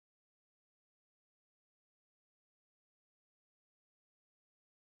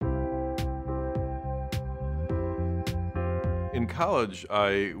In college,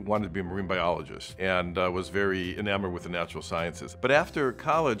 I wanted to be a marine biologist and was very enamored with the natural sciences. But after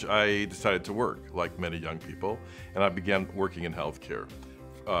college, I decided to work, like many young people, and I began working in healthcare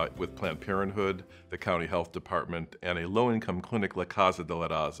with Planned Parenthood, the county health department, and a low-income clinic, La Casa de la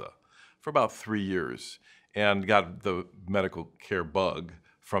Raza, for about 3 years, and got the medical care bug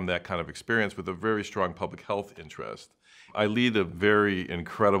from that kind of experience with a very strong public health interest. I lead a very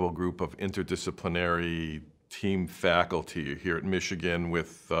incredible group of interdisciplinary team faculty here at Michigan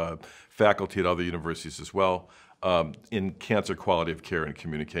with faculty at other universities as well in cancer quality of care and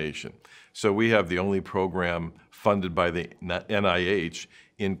communication. So we have the only program funded by the NIH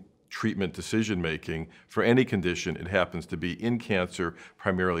in treatment decision-making for any condition. It happens to be in cancer,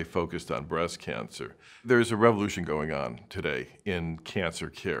 primarily focused on breast cancer. There's a revolution going on today in cancer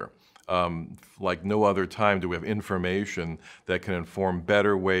care. Like no other time do we have information that can inform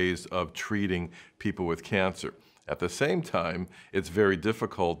better ways of treating people with cancer. At the same time, it's very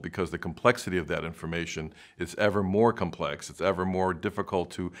difficult because the complexity of that information is ever more complex. It's ever more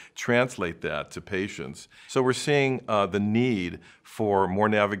difficult to translate that to patients. So we're seeing the need for more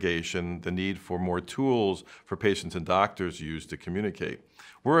navigation, the need for more tools for patients and doctors use to communicate.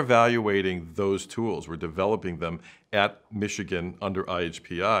 We're evaluating those tools. We're developing them at Michigan under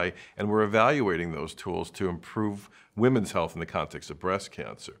IHPI, and we're evaluating those tools to improve women's health in the context of breast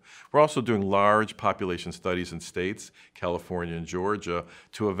cancer. We're also doing large population studies in states, California and Georgia,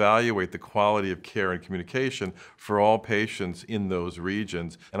 to evaluate the quality of care and communication for all patients in those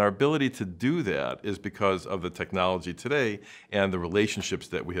regions. And our ability to do that is because of the technology today and the relationships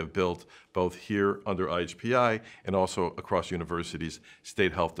that we have built both here under IHPI and also across universities,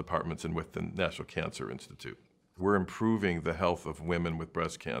 state health departments, and with the National Cancer Institute. We're improving the health of women with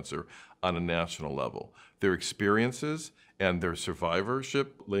breast cancer on a national level. Their experiences and their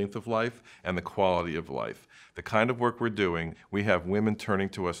survivorship, length of life, and the quality of life. The kind of work we're doing, we have women turning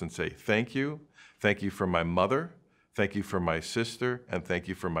to us and say, thank you for my mother, thank you for my sister, and thank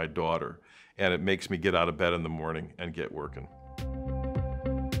you for my daughter. And it makes me get out of bed in the morning and get working.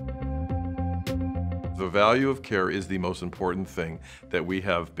 The value of care is the most important thing that we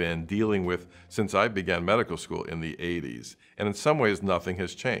have been dealing with since I began medical school in the 80s. And in some ways, nothing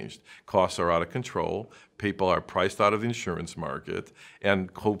has changed. Costs are out of control, people are priced out of the insurance market,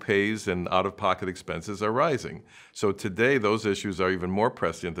 and co-pays and out-of-pocket expenses are rising. So today, those issues are even more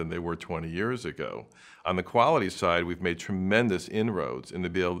prescient than they were 20 years ago. On the quality side, we've made tremendous inroads in to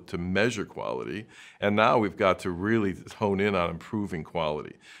be able to measure quality, and now we've got to really hone in on improving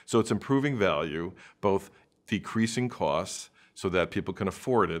quality. So it's improving value, both decreasing costs so that people can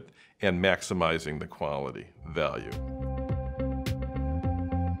afford it, and maximizing the quality value.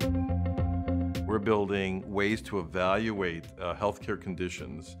 We're building ways to evaluate healthcare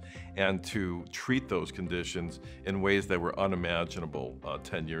conditions and to treat those conditions in ways that were unimaginable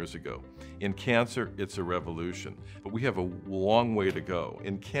 10 years ago. In cancer, it's a revolution, but we have a long way to go.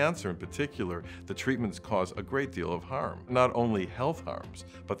 In cancer in particular, the treatments cause a great deal of harm. Not only health harms,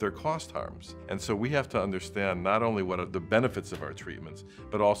 but they're cost harms. And so we have to understand not only what are the benefits of our treatments,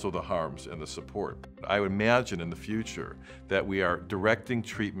 but also the harms and the support. I would imagine in the future that we are directing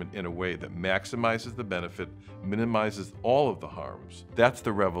treatment in a way that maximizes the benefit, minimizes all of the harms. That's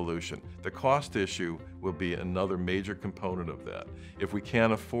the revolution. The cost issue will be another major component of that. If we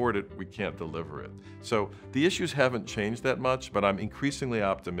can't afford it, we can't deliver it. So the issues haven't changed that much, but I'm increasingly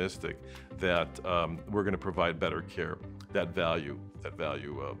optimistic that we're going to provide better care. That value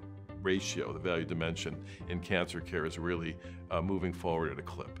ratio, the value dimension in cancer care is really moving forward at a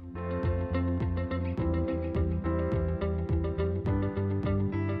clip.